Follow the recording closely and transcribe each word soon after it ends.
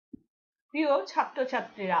প্রিয়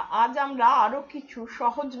ছাত্রছাত্রীরা, আজ আমরা আরো কিছু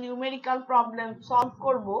সহজ নিউমেরিক্যাল প্রবলেম সলভ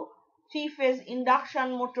করব থ্রি ফেজ ইন্ডাকশন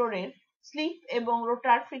মোটরের স্লিপ এবং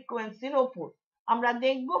রোটার ফ্রিকোয়েন্সির উপর। আমরা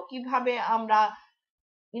দেখব কিভাবে আমরা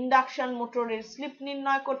ইন্ডাকশন মোটরের স্লিপ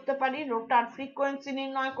নির্ণয় করতে পারি, রোটার ফ্রিকোয়েন্সি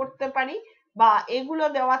নির্ণয় করতে পারি, বা এগুলো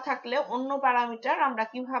দেওয়া থাকলে অন্য প্যারামিটার আমরা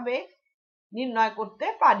কিভাবে নির্ণয় করতে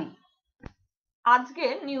পারি। আজকে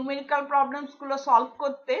নিউমেরিক্যাল প্রবলেমস গুলো সলভ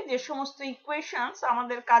করতে যে সমস্ত ইকুয়েশনস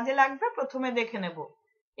আমাদের কাজে লাগবে প্রথমে দেখে নেব।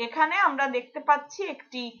 এখানে আমরা দেখতে পাচ্ছি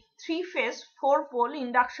একটি থ্রি ফেজ 4 পোল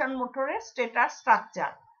ইন্ডাকশন মোটরের stature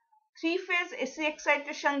structure. Three phase AC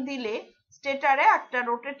excitation দিলে স্টেটারে একটা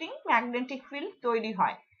রোটেটিং ম্যাগনেটিক ফিল্ড তৈরি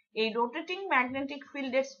হয়। এই রোটেটিং ম্যাগনেটিক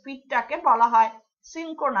ফিল্ডের স্পিডটাকে বলা হয়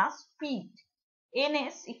synchronous speed.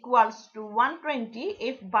 ns equals to 120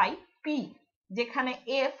 f by p, যেখানে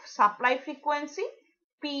f সাপ্লাই ফ্রিকোয়েন্সি,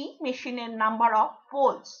 p মেশিনের নাম্বার অফ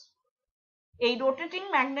পোলস। এই রোটেটিং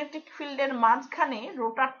ম্যাগনেটিক ফিল্ডের মাঝখানে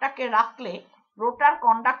রোটারটাকে রাখলে রোটার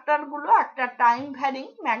কন্ডাক্টর গুলো একটা টাইম ভ্যারিং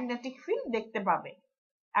ম্যাগনেটিক ফিল্ড দেখতে পাবে।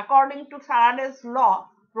 According to Faraday's law,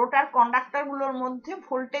 rotor conductor গুলোর মধ্যে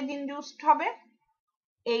ভোল্টেজ ইনডিউসড হবে।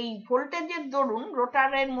 এই ভোল্টেজের দরুন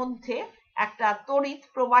রোটারের মধ্যে একটা তড়িৎ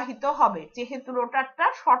প্রবাহিত হবে, যেহেতু রোটারটা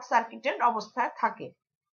শর্ট সার্কিটেড অবস্থায় থাকে।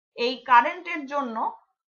 এই কারেন্টের জন্য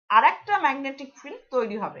আরেকটা ম্যাগনেটিক ফিল্ড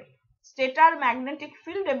তৈরি হবে। স্টেটার ম্যাগনেটিক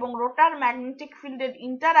ফিল্ড এবং রোটার ম্যাগনেটিক ফিল্ডের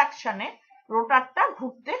ইন্টারঅ্যাকশনে রোটারটা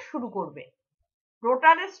ঘুরতে শুরু করবে।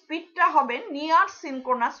 রোটারের স্পিডটা হবে নিয়ার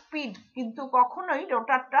সিনক্রোনাস স্পিড, কিন্তু কখনোই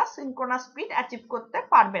রোটারটা সিনক্রোনাস স্পিড অ্যাচিভ করতে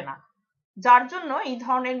পারবে না, যার জন্য এই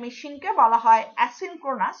ধরনের মেশিনকে বলা হয়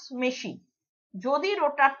অ্যাসিনক্রোনাস মেশিন। যদি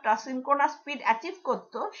রোটারটা সিনক্রোনাস স্পিড অ্যাচিভ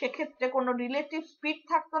করত, সেক্ষেত্রে কোনো রিলেটিভ স্পিড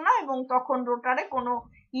থাকতো না এবং তখন রোটারে কোনো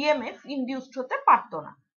ইএমএফ ইনডিউসড হতে পারতো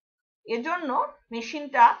না। এজন্য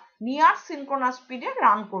মেশিনটা নিয়ার সিনক্রোনাস স্পিডে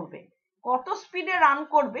রান করবে। কত স্পিডে রান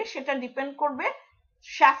করবে সেটা ডিপেন্ড করবে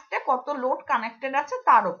শ্যাফটে কত লোড কানেক্টেড আছে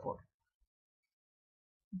তার উপর।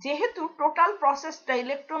 যেহেতু টোটাল প্রসেসটা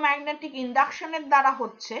ইলেকট্রোম্যাগনেটিক ইন্ডাকশনের দ্বারা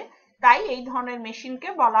হচ্ছে, তাই এই ধরনের মেশিনকে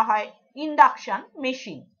বলা হয় induction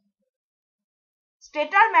machine.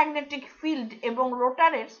 Stature magnetic field এবং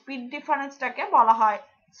রোটারের স্পিড ডিফারেন্সটাকে বলা হয়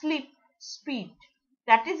slip speed,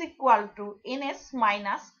 that is equal to ns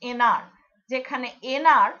minus nr, যেখানে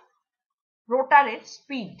nr রোটারের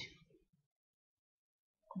স্পিড।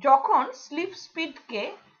 যখন slip স্পিডকে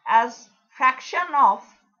as fraction of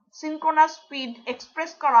synchronous speed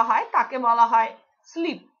express করা হয় তাকে বলা হয়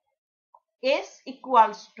slip. s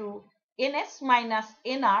equals to ns minus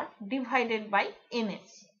nr divided by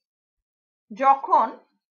ns. যখন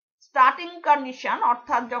স্টার্টিং কন্ডিশন,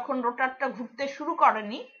 অর্থাৎ যখন রোটারটা ঘুরতে শুরু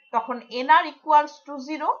করেনি, তখন nr equals to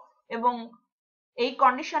 0 এবং এই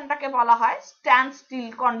কন্ডিশনটাকে বলা হয় স্ট্যান্ড স্টিল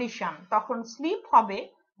কন্ডিশন, তখন স্লিপ হবে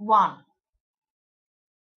 1।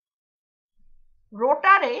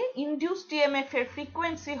 রোটারে ইনডিউসড ইএমএফ এর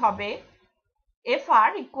ফ্রিকোয়েন্সি হবে fr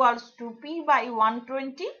equals to p by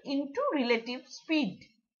 120 into relative speed।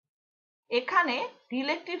 এখানে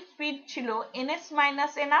রিলেটিভ স্পিড ছিল ns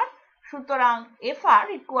minus nr, সুতরাং fr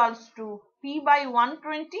equals to p by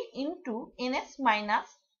 120 into ns minus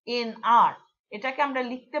nr। এটাকে আমরা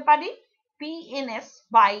লিখতে পারি pns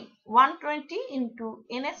by 120 into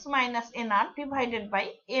ns minus nr divided by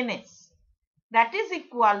ns, that is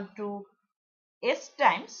equal to s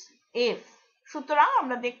times f। সুতরাং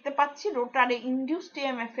আমরা দেখতে পাচ্ছি রোটারে ইনডিউসড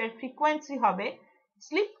ইএমএফ এর ফ্রিকোয়েন্সি হবে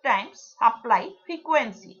স্লিপ টাইমস সাপ্লাই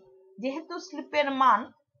ফ্রিকোয়েন্সি। যেহেতু স্লিপের মান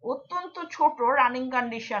অত্যন্ত ছোট রানিং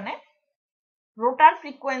কন্ডিশনে, রোটার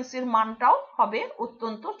ফ্রিকোয়েন্সির মানটাও হবে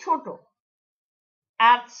অত্যন্ত ছোট।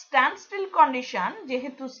 at standstill condition,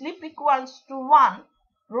 যেহেতু slip equals to 1,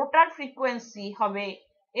 rotor frequency হবে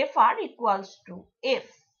fr equals to f।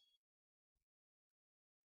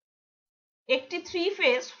 একটি three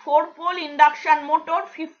phase 4 pole induction motor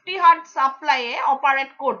 50 hertz সাপ্লাইয়ে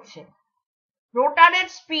operate করছে। রোটারের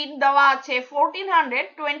স্পিড দেওয়া আছে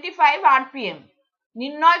 1425 rpm।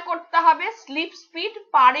 নির্ণয় করতে হবে slip speed,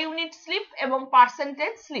 per unit slip এবং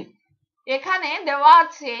পার্সেন্টেজ স্লিপ। এখানে দেওয়া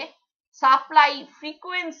আছে supply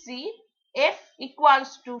frequency f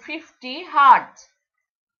equals to 50 hertz,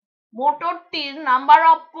 মোটরটির number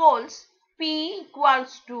of polls p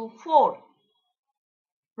equals to 4,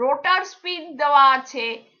 rotor speed দেওয়া আছে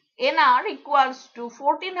nr equals to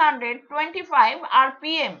 1425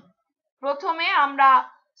 rpm। প্রথমে আমরা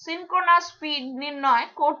সিনক্রোনাস স্পিড নির্ণয়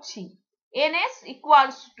করছি। ns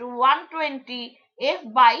equals to 120 f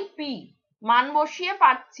by p, মান বসিয়ে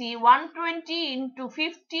পাচ্ছি 120 into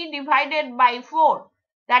 50 divided by 4,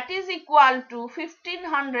 that is equal to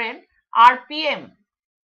 1500 rpm।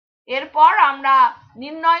 এরপর আমরা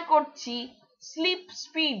নির্ণয় করছি slip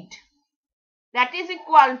speed. that is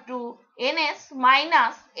equal to ns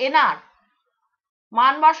minus nr.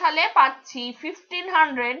 মান বসালে পাচ্ছি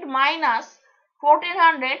 1500 minus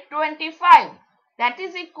 1425, that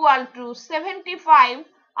is equal to 75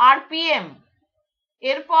 rpm.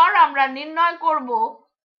 এরপর আমরা নির্ণয় করব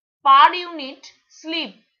per unit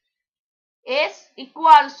slip S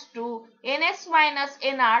equals to ns minus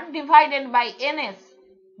nr divided by ns.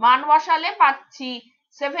 মান বসালে পাচ্ছি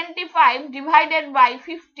 75 divided by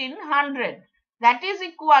 1500, that is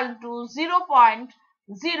equal to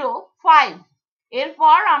 0.05.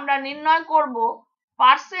 এরপর আমরা নির্ণয় করব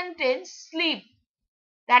percentage slip,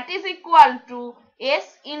 that is equal to S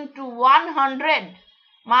into 100.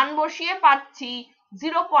 মান বসিয়ে পাচ্ছি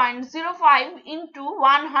 0.05 into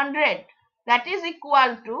 100, that is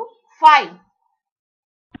equal to 5.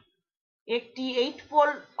 একটি 8 পোল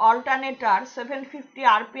অল্টারনেটর 750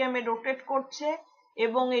 rpm এ রোটেট করছে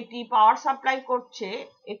এবং এটি পাওয়ার সাপ্লাই করছে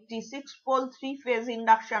একটি 6 pole 3 phase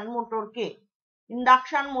induction মোটরকে।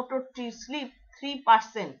 Induction মোটরটির slip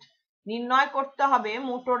 3%। নির্ণয় করতে হবে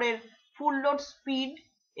মোটরের ফুল লোড স্পিড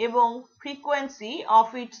এবং ফ্রিকোয়েন্সি অফ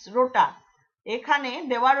ইটস রোটার। এখানে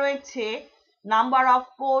দেওয়া রয়েছে number of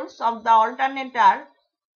polls of the alternator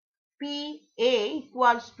PA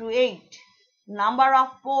equals to 8. Number of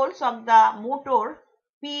poles of the motor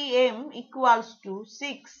PM equals to 6.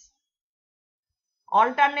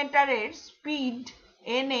 Alternator speed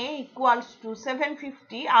NA equals to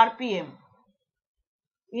 750 rpm.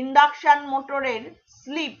 Induction motor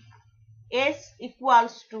slip S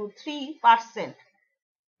equals to 3%,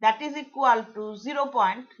 that is equal to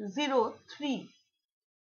 0.03.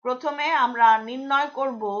 প্রথমে আমরা নির্ণয়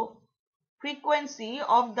করব frequency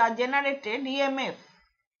of the generated EMF.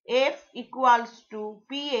 F equals to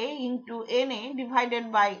PA into NA divided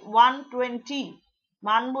by 120.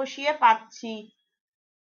 মান বসিয়ে পাচ্ছি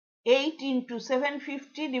 8 into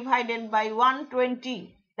 750 divided by 120,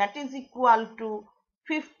 that is equal to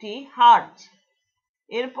 50 Hz.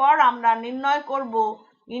 এরপর আমরা নির্ণয় করব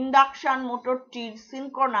induction মোটরটির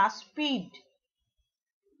synchronous speed.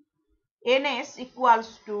 ns equals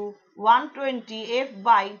to 120 f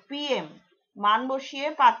by pm. মান বসিয়ে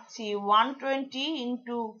পাচ্ছি 120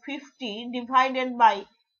 into 50 divided by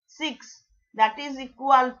 6, that is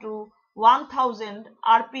equal to 1000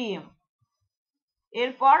 rpm.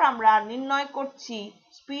 এরপর আমরা নির্ণয় করছি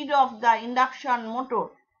speed of the induction motor.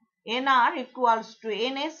 nr equals to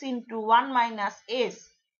ns into 1 minus s.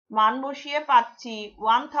 মান বসিয়ে পাচ্ছি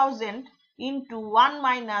 1000 into 1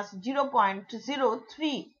 minus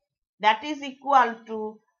 0.03, that is equal to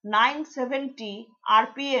 970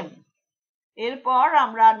 rpm. এরপর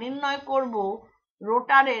আমরা নির্ণয় করব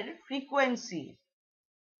রোটারের frequency.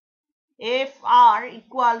 fr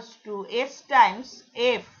equals to s times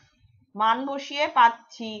f. মান বসিয়ে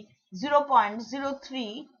পাচ্ছি 0.03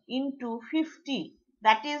 into 50,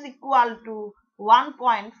 that is equal to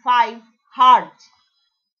 1.5 Hz.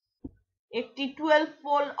 একটি 12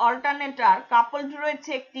 পোল অল্টারনেটর কাপলড রয়েছে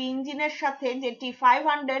একটি ইঞ্জিনের সাথে যেটি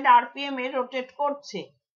 500 rpm এ রোটেট করছে।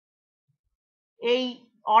 এই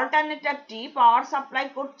অল্টারনেটরটি পাওয়ার সাপ্লাই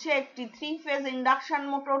করছে একটি 3 ফেজ ইন্ডাকশন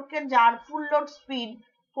মোটরকে যার ফুল লোড স্পিড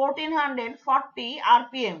 1440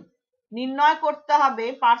 rpm। নির্ণয় করতে হবে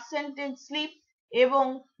পার্সেন্টেজ স্লিপ এবং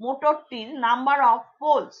মোটরটির নাম্বার অফ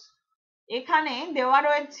পোলস। এখানে দেওয়া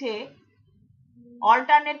রয়েছে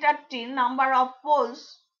অল্টারনেটরটির number of polls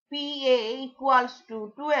PA equals to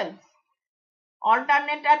 12.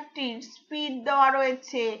 অল্টারনেটরটির speed দেওয়া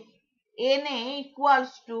রয়েছে NA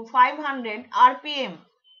equals to 500 rpm.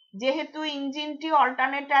 যেহেতু ইঞ্জিনটি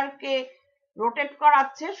অল্টারনেটরকে রোটেট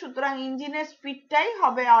করাচ্ছে সুতরাং ইঞ্জিনের স্পিডটাই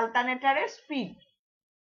হবে অল্টারনেটরের স্পিড।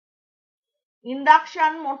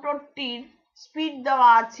 ইন্ডাকশন মোটরটির স্পিড দেওয়া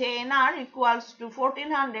আছে nr equals to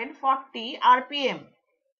 1440 rpm.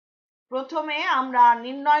 প্রথমে আমরা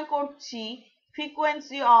নির্ণয় করছি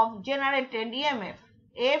frequency of generated EMF.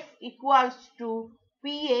 F equals to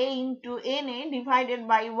PA into NA divided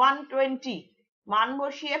by 120. মান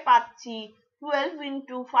বসিয়ে পাচ্ছি 12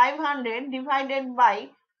 into 500 divided by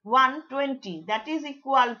 120, that is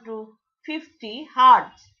equal to 50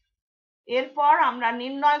 Hz. এরপর আমরা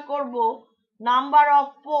নির্ণয় করব number of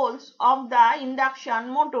poles of the induction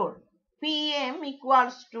motor. PM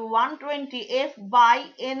equals to 120 F by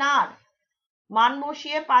NR. মান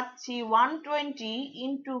বসিয়ে পাচ্ছি 120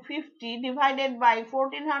 into 50 divided by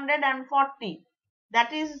 1440, that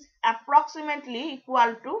is approximately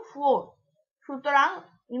equal to 4. সুতরাং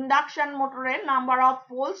ইন্ডাকশন মোটরের নাম্বার অফ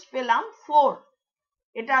পোলস পেলাম 4।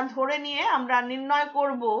 এটা ধরে নিয়ে আমরা নির্ণয়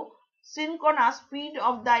করব synchronous speed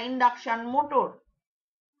of the induction motor.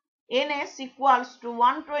 ns equals to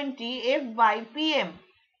 120 f by pm.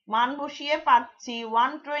 মান বসিয়ে পাচ্ছি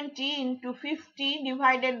 120 into 50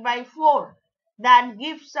 divided by 4, that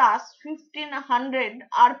gives us 1500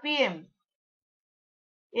 rpm.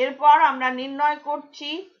 এরপর আমরা নির্ণয় করছি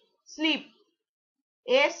slip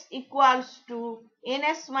s equals to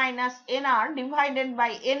ns minus nr divided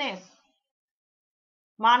by ns.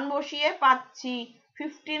 মান বসিয়ে পাচ্ছি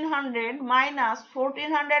 1500 minus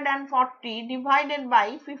 1440 divided by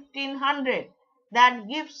 1500, that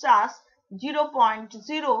gives us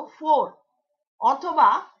 0.04 অথবা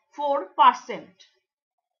 4%.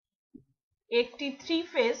 একটি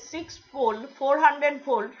 3 phase 6 pole 400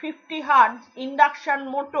 volt 50 Hz induction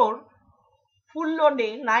motor full লোডে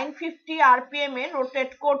 950 rpm এ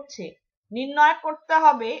রোটেট করছে। নির্ণয় করতে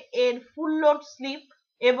হবে এর ফুল লোড স্লিপ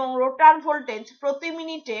এবং রোটার ভোল্টেজ প্রতি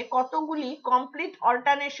মিনিটে কতগুলি কমপ্লিট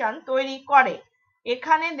অল্টারনেশন তৈরি করে।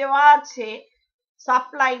 এখানে দেওয়া আছে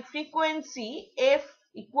supply frequency f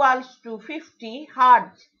equals to 50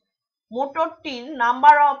 Hz, মোটরটির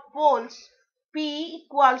number of polls p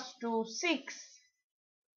equals to 6,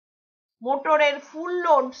 মোটরের full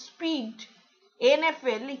load speed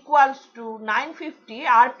NFL equals to 950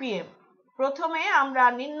 rpm. প্রথমে আমরা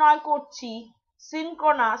নির্ণয় করছি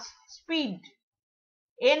synchronous speed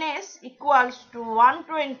ns equals to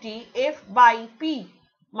 120 f by p.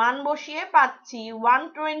 মান বসিয়ে পাচ্ছি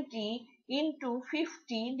 120 into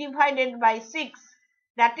 50 divided by 6,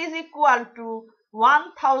 that is equal to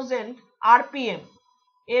 1000 rpm.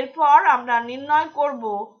 এরপর আমরা নির্ণয় করব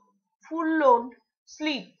full load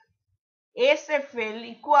slip SFL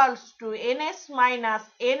equals to ns minus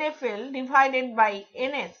NFL divided by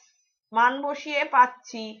ns. মান বসিয়ে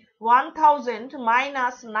পাচ্ছি 1000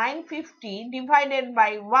 minus 950 divided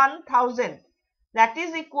by 1000, that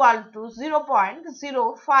is equal to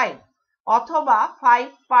 0.05 অথবা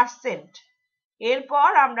 5%. এরপর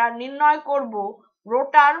আমরা নির্ণয় করব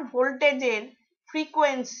রোটার ভোল্টেজের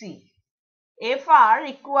frequency FR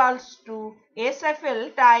equals to SFL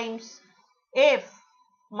times F.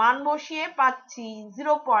 মান বসিয়ে পাচ্ছি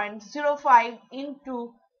 0.05 into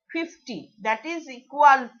 50, that is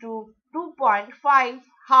equal to 2.5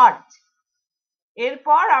 Hz.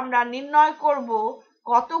 এরপর আমরা নির্ণয় করব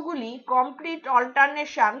কতগুলি কমপ্লিট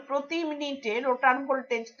অল্টারনেশন প্রতি মিনিটে রোটার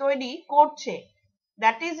ভোল্টেজ তৈরি করছে,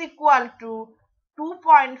 that is equal to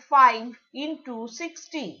 2.5 into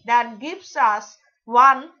 60, that gives us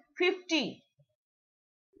 150.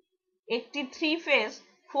 একটি 3 phase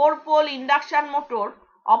 4 pole induction motor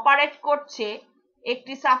operate করছে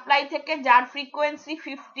একটি সাপ্লাই থেকে যার ফ্রিকোয়েন্সি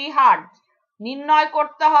 50 Hz. নির্ণয়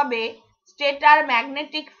করতে হবে স্টেটর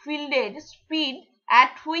ম্যাগনেটিক ফিল্ডের speed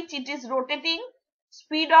at which it is rotating,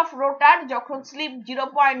 speed of রোটার যখন স্লিপ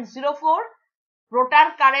 0.04, রোটার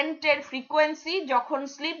কারেন্টের ফ্রিকোয়েন্সি যখন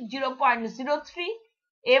স্লিপ 0.03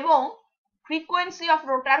 এবং frequency of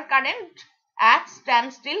rotor current at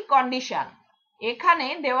standstill condition. এখানে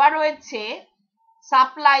দেওয়া রয়েছে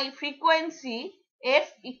supply frequency f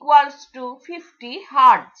equals to 50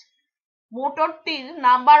 Hz, মোটরটির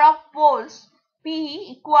number of polls p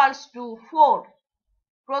equals to 4.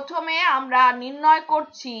 প্রথমে আমরা নির্ণয়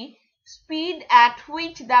করছি speed at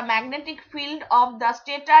which the magnetic field of the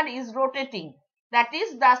stator is rotating, that is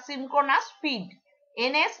the synchronous speed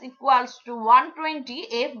ns equals to 120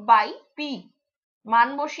 f by p. মান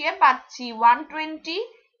বসিয়ে পাচ্ছি 120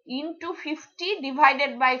 into 50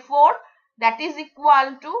 divided by 4, that is equal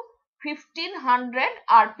to 1500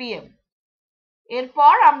 rpm.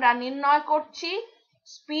 এরপর আমরা নির্ণয় করছি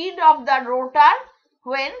speed of the rotor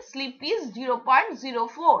when slip is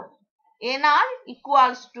 0.04, nr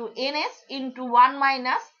equals to ns into 1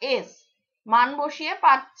 minus s. মান বসিয়ে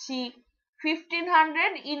পাচ্ছি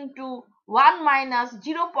 1500 into 1 minus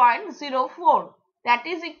 0.04, that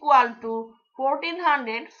is equal to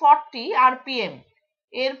 1440 rpm.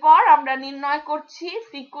 এরপর আমরা নির্ণয় করছি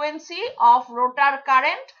ফ্রিকোয়েন্সি অফ রোটার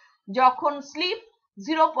কারেন্ট যখন slip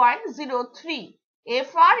 0.03,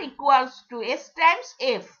 fr equals to s times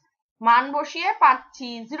f. মান বসিয়ে পাচ্ছি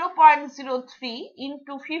 0.03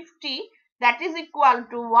 into 50, that is equal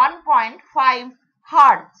to 1.5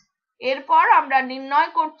 Hz. এরপর আমরা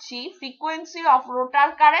নির্ণয় করছি frequency of rotor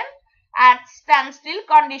current at standstill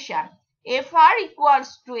condition, fr equals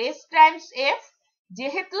to s times f.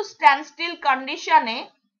 যেহেতু স্ট্যান্ডস্টিল কন্ডিশনে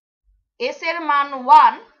s এর মান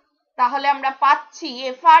 1, তাহলে আমরা পাচ্ছি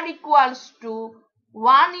fr equals to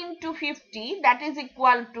 1 into 50, that is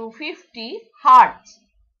equal to 50 Hz.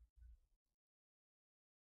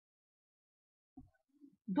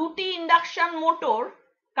 দুটি ইন্ডাকশন মোটর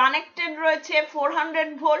কানেক্টেড রয়েছে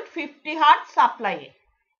 400 ভোল্ট 50 Hz সাপ্লাইয়ে।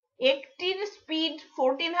 একটির স্পিড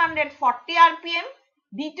 1440 rpm,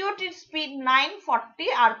 দ্বিতীয়টির স্পিড 940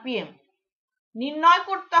 rpm। নির্ণয়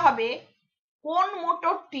করতে হবে কোন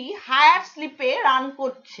মোটরটি হায়ার স্লিপে রান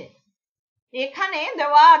করছে। এখানে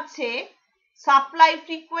দেওয়া আছে supply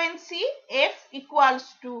frequency f equals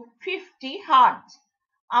to 50 hertz.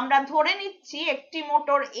 আমরা ধরে নিচ্ছি একটি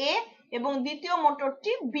মোটর A এবং দ্বিতীয়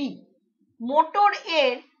মোটরটি B। মোটর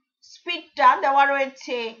এর স্পিডটা দেওয়া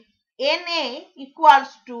রয়েছে NA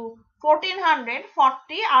equals to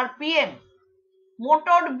 1440 rpm।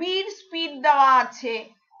 Motor B এর স্পিড দেওয়া আছে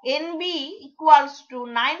NB ইকুয়ালস টু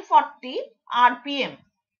 940 rpm।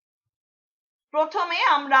 প্রথমে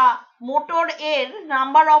আমরা মোটর এর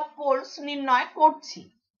নাম্বার অফ পোলস নির্ণয় করছি।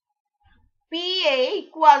 PA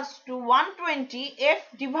equals to 120 F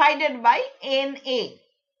divided by NA।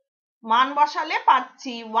 মান বসালে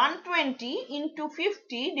পাচ্ছি 120 into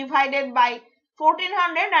 50 divided by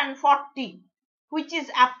 1440, which is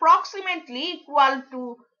approximately equal to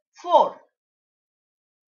 4।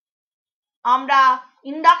 আমরা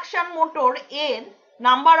ইন্ডাকশন মোটর এর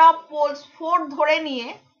নাম্বার অফ পোলস 4 ধরে নিয়ে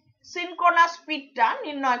সিনক্রোনাস স্পিডটা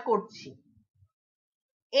নির্ণয় করছি।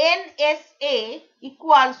 NSA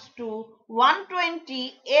equals to 120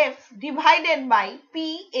 F divided by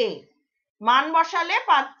PA। মান বসালে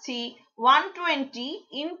পাচ্ছি 120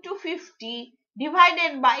 into 50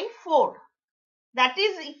 divided by 4, that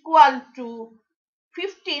is equal to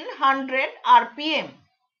 1500 rpm।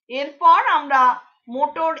 এরপর আমরা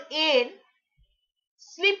মোটর এর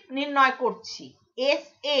স্লিপ নির্ণয় করছি।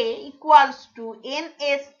 SA equals to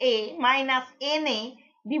NSA minus NA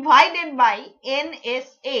divided by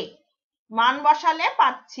NSA। মান বসালে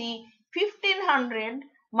পাচ্ছি 1500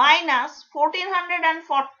 minus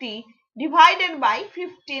 1440 divided by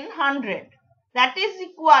 1500, that is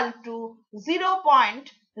equal to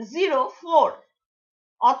 0.04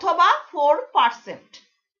 অথবা 4%।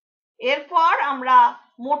 এরপর আমরা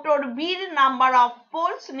মোটর বির নাম্বার অফ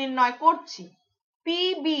পোলস নির্ণয় করছি।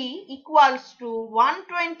 PB equals to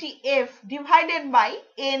 120 F divided by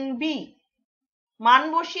NB। মান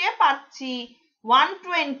বসিয়ে পাচ্ছি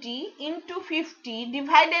 120 into 50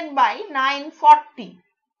 divided by 940,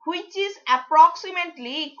 which is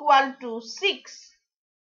approximately equal to 6।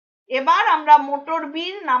 এবার আমরা মোটর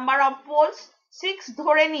বির নাম্বার অফ পোলস 6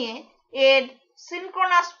 ধরে নিয়ে এর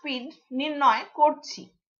সিনক্রোনাস স্পিড নির্ণয় করছি।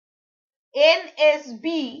 NSB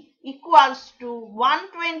equals to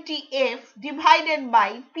 120 F divided by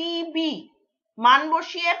PB। মান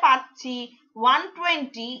বসিয়ে পাচ্ছি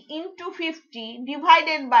 120 into 50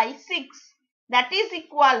 divided by 6, that is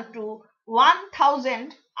equal to 1000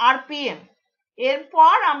 rpm।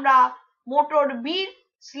 এরপর আমরা মোটর বির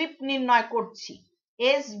স্লিপ নির্ণয় করছি।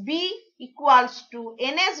 SB equals to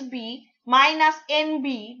NSB minus NB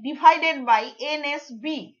divided by NSB।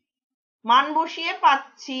 মান বসিয়ে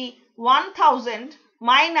পাচ্ছি 1000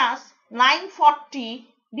 minus 940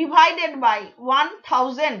 divided by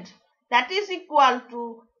 1000, that is equal to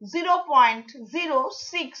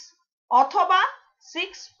 0.06 অথবা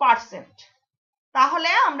 6%।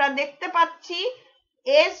 তাহলে আমরা দেখতে পাচ্ছি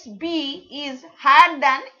SB is higher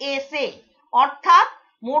than SA, অর্থাৎ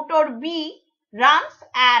motor B runs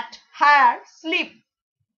at higher sleep।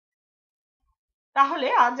 তাহলে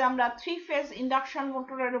আজ আমরা 3 ফেজ ইন্ডাকশন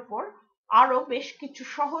মোটরের উপর আরো বেশ কিছু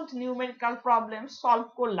সহজ নিউমেরিক্যাল প্রবলেম সলভ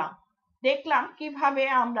করলাম। দেখলাম কিভাবে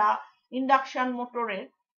আমরা ইন্ডাকশন মোটরের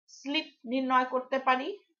স্লিপ নির্ণয় করতে পারি,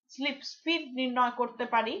 স্লিপ স্পিড নির্ণয় করতে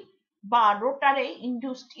পারি, বা রোটারে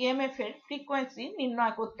ইনডিউসড ইএমএফ এর ফ্রিকোয়েন্সি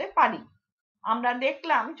নির্ণয় করতে পারি। আমরা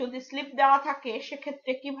দেখলাম যদি স্লিপ দেওয়া থাকে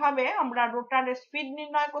সেক্ষেত্রে কিভাবে আমরা রোটারের স্পিড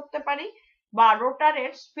নির্ণয় করতে পারি, বা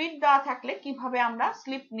রোটারের স্পিড দেওয়া থাকলে কিভাবে আমরা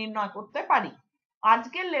স্লিপ নির্ণয় করতে পারি।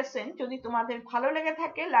 আজকের লেসন যদি তোমাদের ভালো লেগে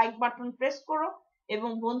থাকে লাইক বাটন প্রেস করো এবং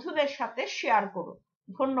বন্ধুদের সাথে শেয়ার করো।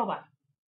 ধন্যবাদ।